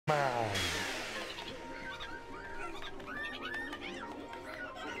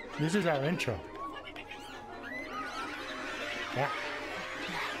This is our intro. Yeah.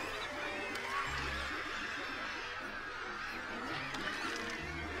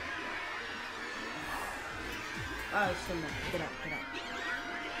 Oh, Simba, get up, get up.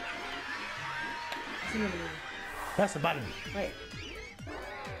 Simba, Press the button. wait.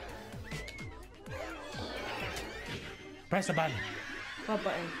 Press the button. What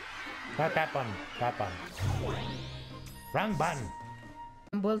button? That button. That button. Wrong button.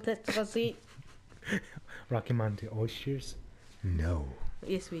 Bolted to see. Rocky Mountain oysters? No.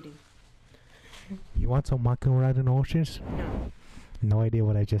 Yes, we do. You want some macaroni and oysters? No. No idea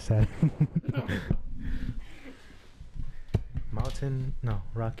what I just said. No.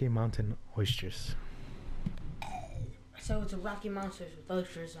 Rocky Mountain oysters. So it's a Rocky Monsters with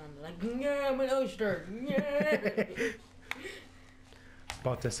oysters on it. Like, yeah, I'm an oyster. Yeah.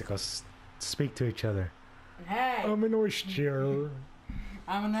 Both testicles speak to each other. Hey, I'm an oyster.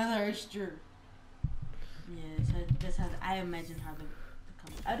 I'm another oyster. Yeah, that's how I imagine how the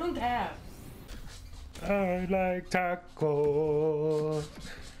comes. I don't have. I like tacos.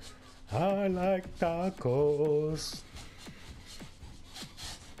 I like tacos.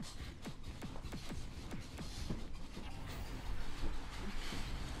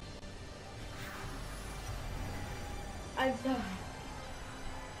 I'm sorry.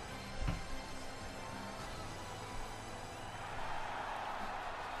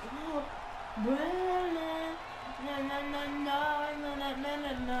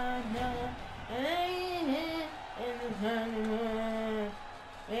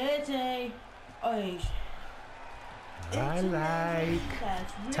 It's a orange. I like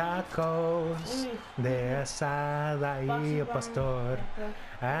tacos de asada y pastor.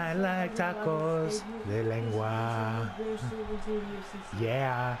 I like tacos de lengua.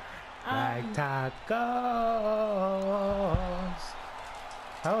 Yeah, like tacos.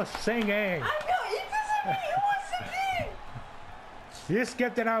 I was singing. I know, it doesn't mean you want something. You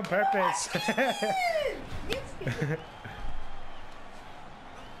skipped it on purpose.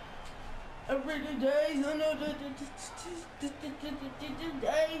 Every day,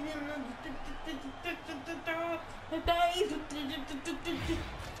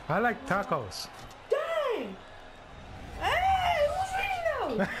 I like tacos. Dang! Hey, who's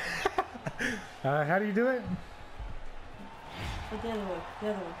reading those? How do you do it? The other one, the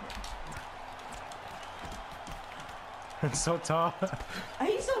other one. It's so tall.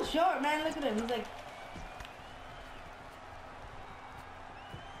 He's so short, man. Look at him. He's like,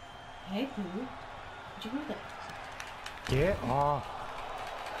 hey, dude. What'd you do that? Get off.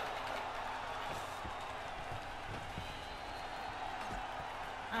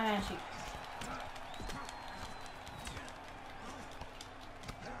 I'm actually.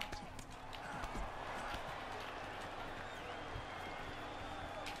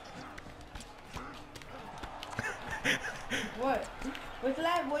 What? What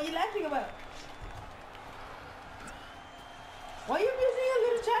are you laughing about? Why are you abusing a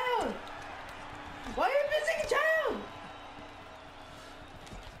little child? Why are you abusing a child?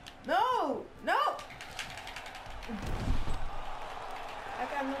 No! No! I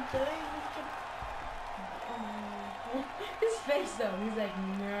got no choice. His face though, he's like,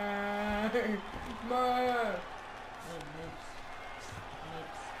 nah, nah.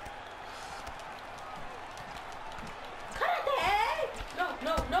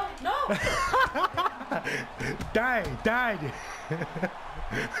 No. Die.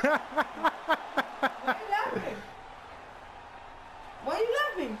 Why are you laughing? Why are you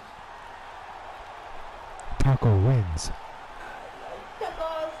laughing? Taco wins.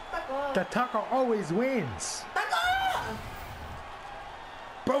 Tacos. The taco always wins. Taco!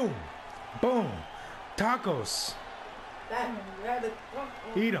 Boom. Tacos.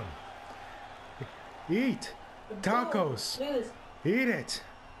 Eat them. Eat. Tacos. Look at this. Eat it.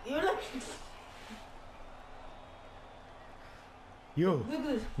 You're like. You Look at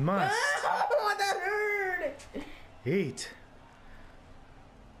this. must Oh, that hurt! eat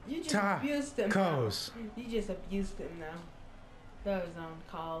You just abused him. tacos. You just abused him now. That was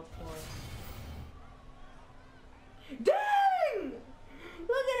uncalled for. Dang!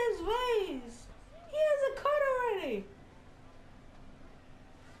 Look at his face! He has a cut already!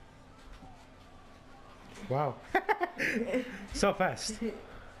 Wow. So fast.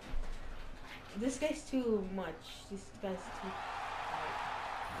 This guy's too much. This guy's too...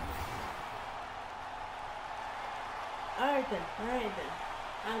 Alright then.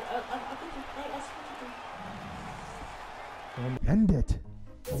 I'll put you... End it.